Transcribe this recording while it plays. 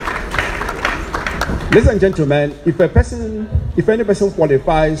Ladies and gentlemen, if any person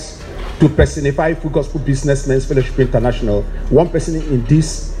qualifies to personify Full Gospel Businessmen's Fellowship International, one person in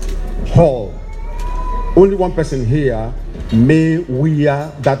this hall, only one person here may wear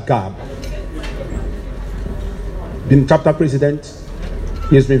that garb. Been chapter president,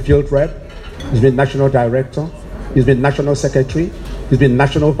 he's been field rep, he's been national director, he's been national secretary, he's been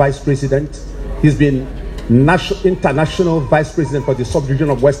national vice president, he's been international vice president for the sub-region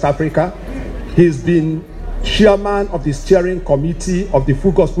of West Africa, he's been chairman of the steering committee of the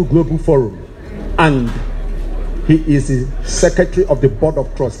Full Gospel Global Forum, and he is the secretary of the board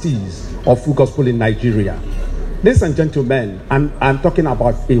of trustees of Full Gospel in Nigeria. Ladies and gentlemen, I'm talking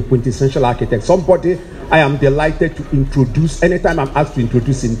about a quintessential architect, somebody I am delighted to introduce. Anytime I'm asked to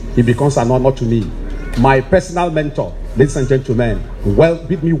introduce him, it becomes an honor to me. My personal mentor, ladies and gentlemen,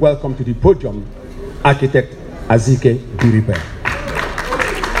 bid me welcome to the podium, Architect Azike Diribe.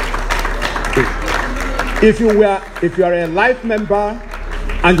 If you are a life member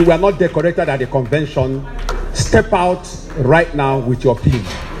and you were not decorated at the convention, step out right now with your pin.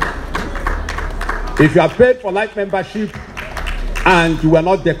 If you are paid for life membership and you were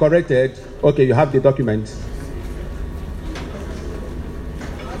not decorated, okay, you have the document.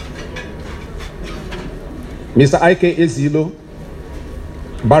 Mr. Ike Ezilo,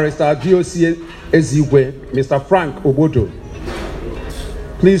 Barrister GOC Ezigwe, Mr. Frank Obodo.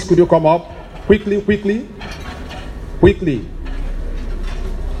 Please, could you come up? Quickly.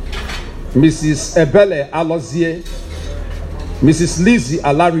 Mrs. Ebele Alozie, Mrs. Lizzie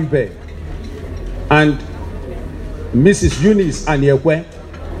Alaribe, and Mrs. Eunice Anyekwe.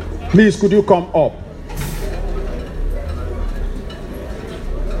 Please, could you come up?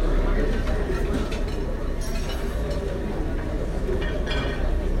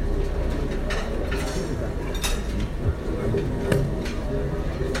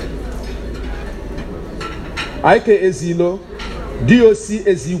 Ike Ezilo, DOC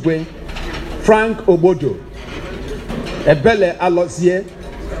Ezigwe, Frank Obodo, Ebele Alozie,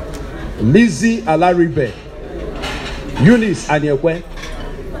 Lizzie Alaribe, Eunice Anyekwe.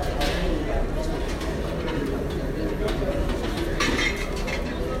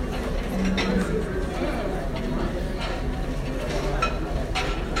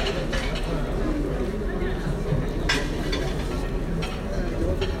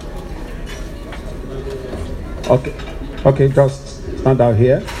 Okay, just stand out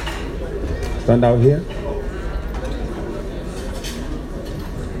here.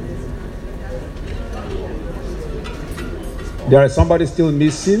 There is somebody still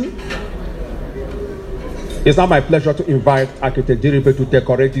missing. It's now my pleasure to invite Architect Diribe to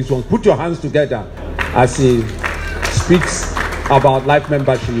decorate this one. Put your hands together as he speaks about life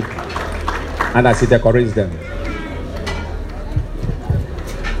membership and as he decorates them.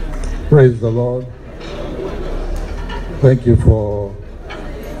 Praise the Lord. Thank you for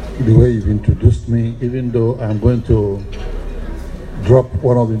the way you've introduced me, even though I'm going to drop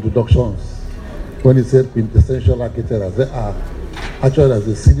one of the introductions. When he said quintessential architect, I said, actually as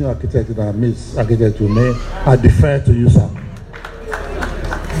a senior architect in our midst, Architect Ume, I defer to you, sir.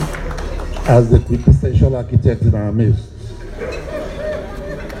 As the quintessential architect in our midst.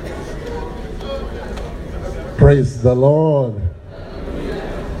 Praise the Lord.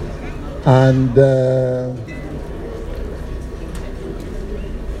 And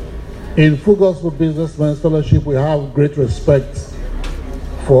in Full Gospel Businessmen's Fellowship, we have great respect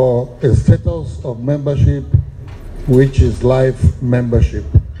for a status of membership, which is life membership.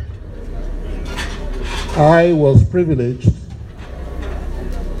 I was privileged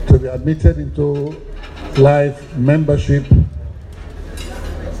to be admitted into life membership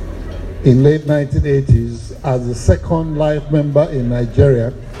in late 1980s as the second life member in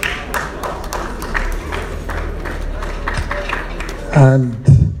Nigeria. And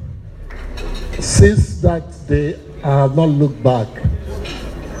since that day, I have not looked back,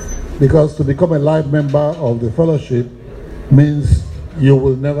 because to become a life member of the fellowship means you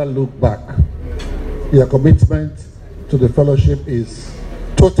will never look back. Your commitment to the fellowship is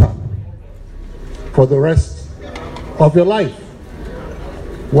total for the rest of your life.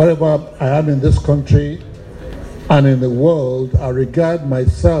 Wherever I am in this country and in the world, I regard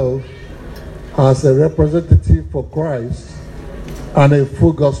myself as a representative for Christ and a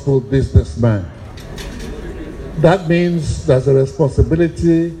Full Gospel businessman. That means there's a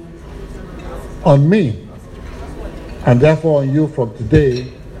responsibility on me, and therefore on you from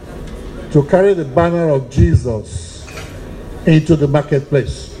today, to carry the banner of Jesus into the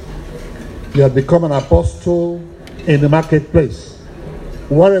marketplace. You have become an apostle in the marketplace.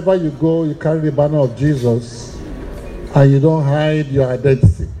 Wherever you go, you carry the banner of Jesus, and you don't hide your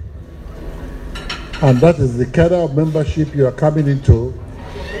identity. And that is the cadre of membership you are coming into,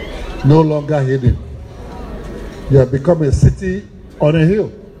 no longer hidden. You have become a city on a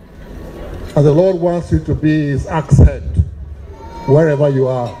hill. And the Lord wants you to be his axe head wherever you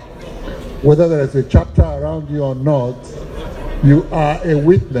are. Whether there is a chapter around you or not, you are a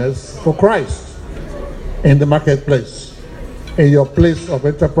witness for Christ in the marketplace, in your place of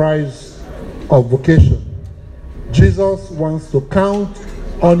enterprise, of vocation. Jesus wants to count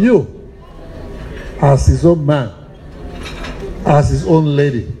on you as his own man, as his own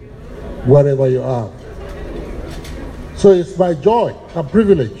lady, wherever you are. So it's my joy and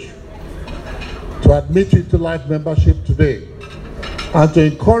privilege to admit you to life membership today and to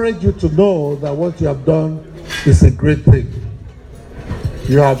encourage you to know that what you have done is a great thing.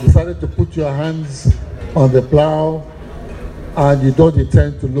 You have decided to put your hands on the plow and you don't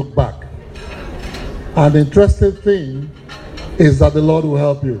intend to look back. An interesting thing is that the Lord will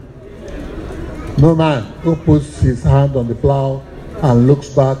help you. No man who puts his hand on the plow and looks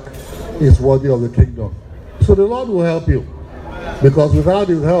back is worthy of the kingdom. So the Lord will help you, because without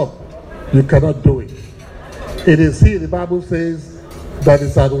his help, you cannot do it. It is he, the Bible says, that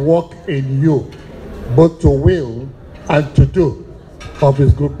is at work in you, both to will and to do of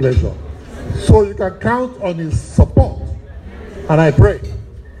his good pleasure. So you can count on his support. And I pray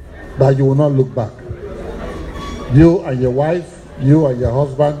that you will not look back. You and your wife, you and your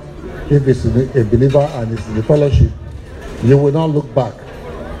husband, if it's a believer and it's in the fellowship, you will not look back.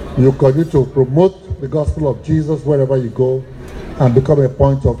 You continue to promote the gospel of Jesus wherever you go and become a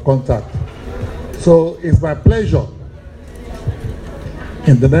point of contact. So it's my pleasure,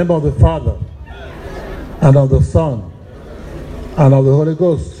 in the name of the Father and of the Son and of the Holy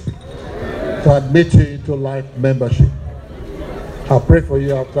Ghost, to admit you into life membership. I'll pray for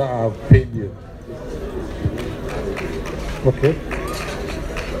you after I've paid you. Okay?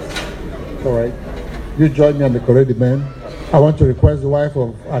 All right. You join me and decorate the men. I want to request the wife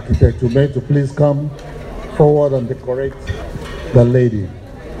of Architect Ume to please come forward and decorate the lady.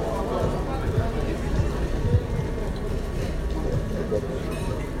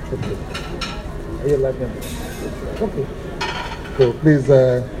 Are you like them? Okay. So please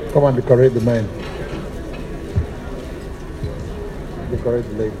come and decorate the men. Decorate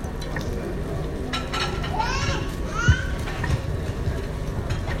the lady.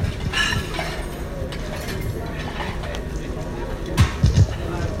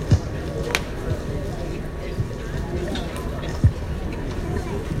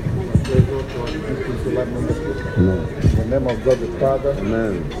 Amen. In the name of God the Father,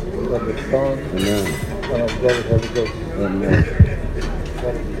 Amen. God the Son, Amen. and of God the Holy Ghost. Amen.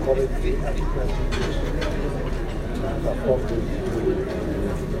 God encourage you and perform this.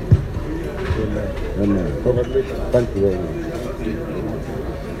 Amen. Amen. Congratulations. Thank you very much.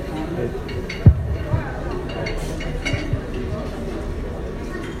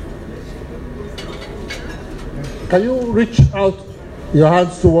 Can you reach out your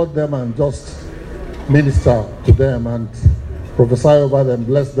hands toward them and just minister to them and prophesy over them,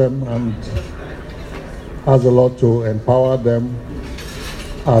 bless them, and ask the Lord to empower them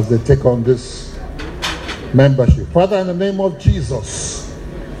as they take on this membership. Father, in the name of Jesus,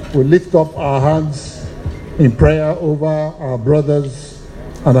 we lift up our hands in prayer over our brothers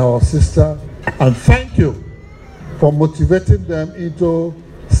and our sister, and thank you for motivating them into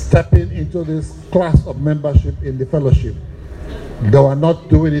stepping into this class of membership in the fellowship. They are not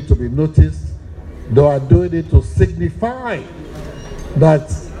doing it to be noticed. They are doing it to signify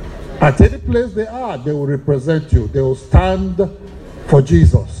that at any place they are, they will represent you. They will stand for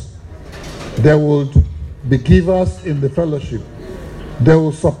Jesus. They will be givers in the fellowship. They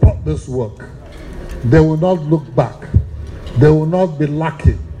will support this work. They will not look back. They will not be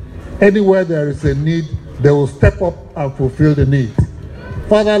lacking. Anywhere there is a need, they will step up and fulfill the need.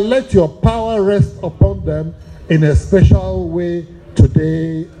 Father, let your power rest upon them in a special way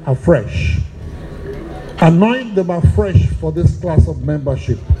today afresh. Anoint them afresh for this class of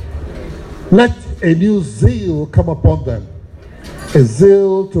membership. Let a new zeal come upon them, a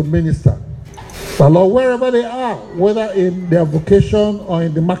zeal to minister. But Lord, wherever they are, whether in their vocation or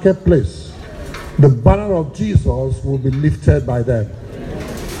in the marketplace, the banner of Jesus will be lifted by them.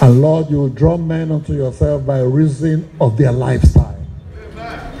 And Lord, you will draw men unto yourself by reason of their lifestyle.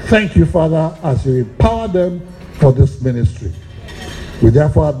 Thank you, Father, as you empower them for this ministry. We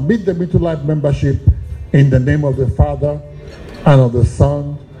therefore admit them into life membership in the name of the Father, and of the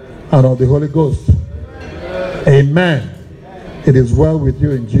Son, and of the Holy Ghost. Amen. It is well with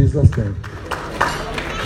you in Jesus' name.